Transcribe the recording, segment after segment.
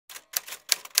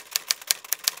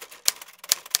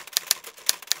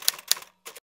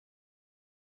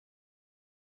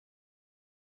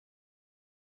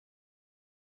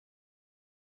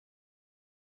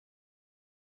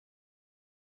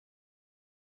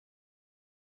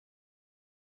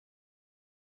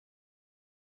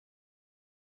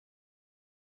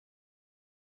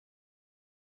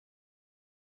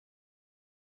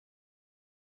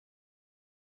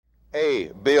Hey,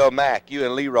 Bill Mack, you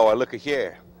and Leroy, look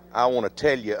here. I want to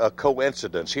tell you a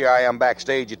coincidence. Here I am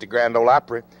backstage at the Grand Ole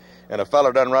Opry, and a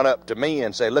feller done run up to me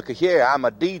and say, look here, I'm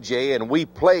a DJ, and we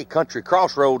play Country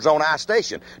Crossroads on our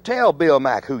station. Tell Bill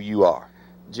Mack who you are.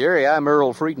 Jerry, I'm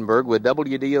Earl Freudenberg with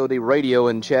WDOD Radio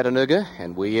in Chattanooga,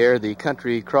 and we air the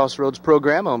Country Crossroads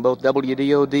program on both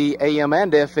WDOD AM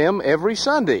and FM every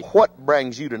Sunday. What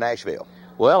brings you to Nashville?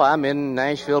 Well, I'm in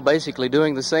Nashville basically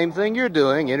doing the same thing you're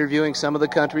doing, interviewing some of the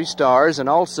country stars, and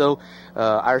also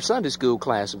our Sunday school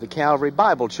class of the Calvary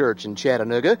Bible Church in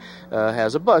Chattanooga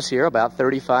has a bus here, about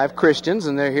 35 Christians,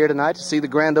 and they're here tonight to see the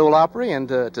Grand Ole Opry and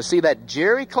to see that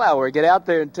Jerry Clower get out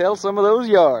there and tell some of those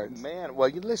yards. Man, well,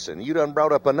 listen, you done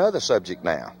brought up another subject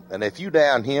now, and if you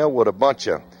down here with a bunch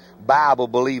of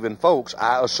Bible-believing folks,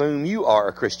 I assume you are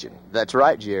a Christian. That's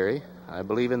right, Jerry. I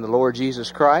believe in the Lord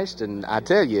Jesus Christ, and I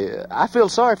tell you, I feel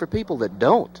sorry for people that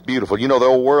don't. Beautiful. You know, the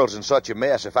whole world's in such a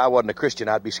mess. If I wasn't a Christian,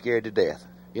 I'd be scared to death.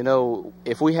 You know,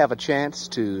 if we have a chance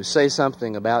to say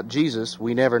something about Jesus,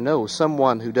 we never know.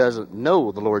 Someone who doesn't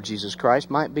know the Lord Jesus Christ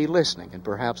might be listening, and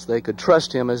perhaps they could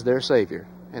trust him as their Savior,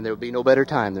 and there would be no better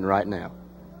time than right now.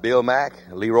 Bill Mack,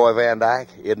 Leroy Van Dyke,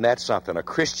 isn't that something? A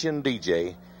Christian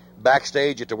DJ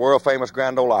backstage at the world-famous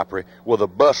Grand Ole Opry with a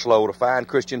busload of fine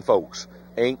Christian folks.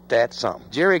 Ain't that something?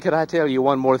 Jerry, could I tell you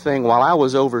one more thing? While I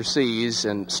was overseas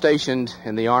and stationed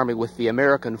in the Army with the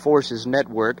American Forces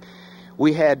Network,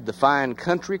 we had the fine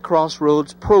Country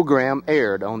Crossroads program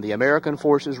aired on the American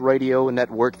Forces Radio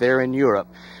Network there in Europe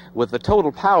with a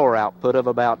total power output of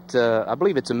about, I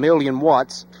believe it's 1 million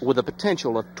watts, with a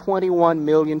potential of 21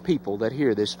 million people that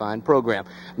hear this fine program,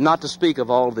 not to speak of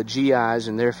all the GIs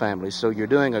and their families. So you're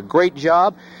doing a great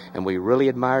job, and we really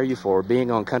admire you for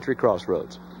being on Country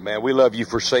Crossroads. Man, we love you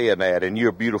for saying that, and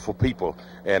you're beautiful people,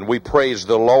 and we praise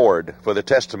the Lord for the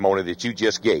testimony that you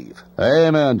just gave.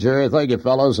 Amen, Jerry. Thank you,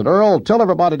 fellas. And Earl, tell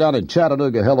everybody down in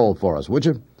Chattanooga hello for us, would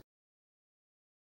you?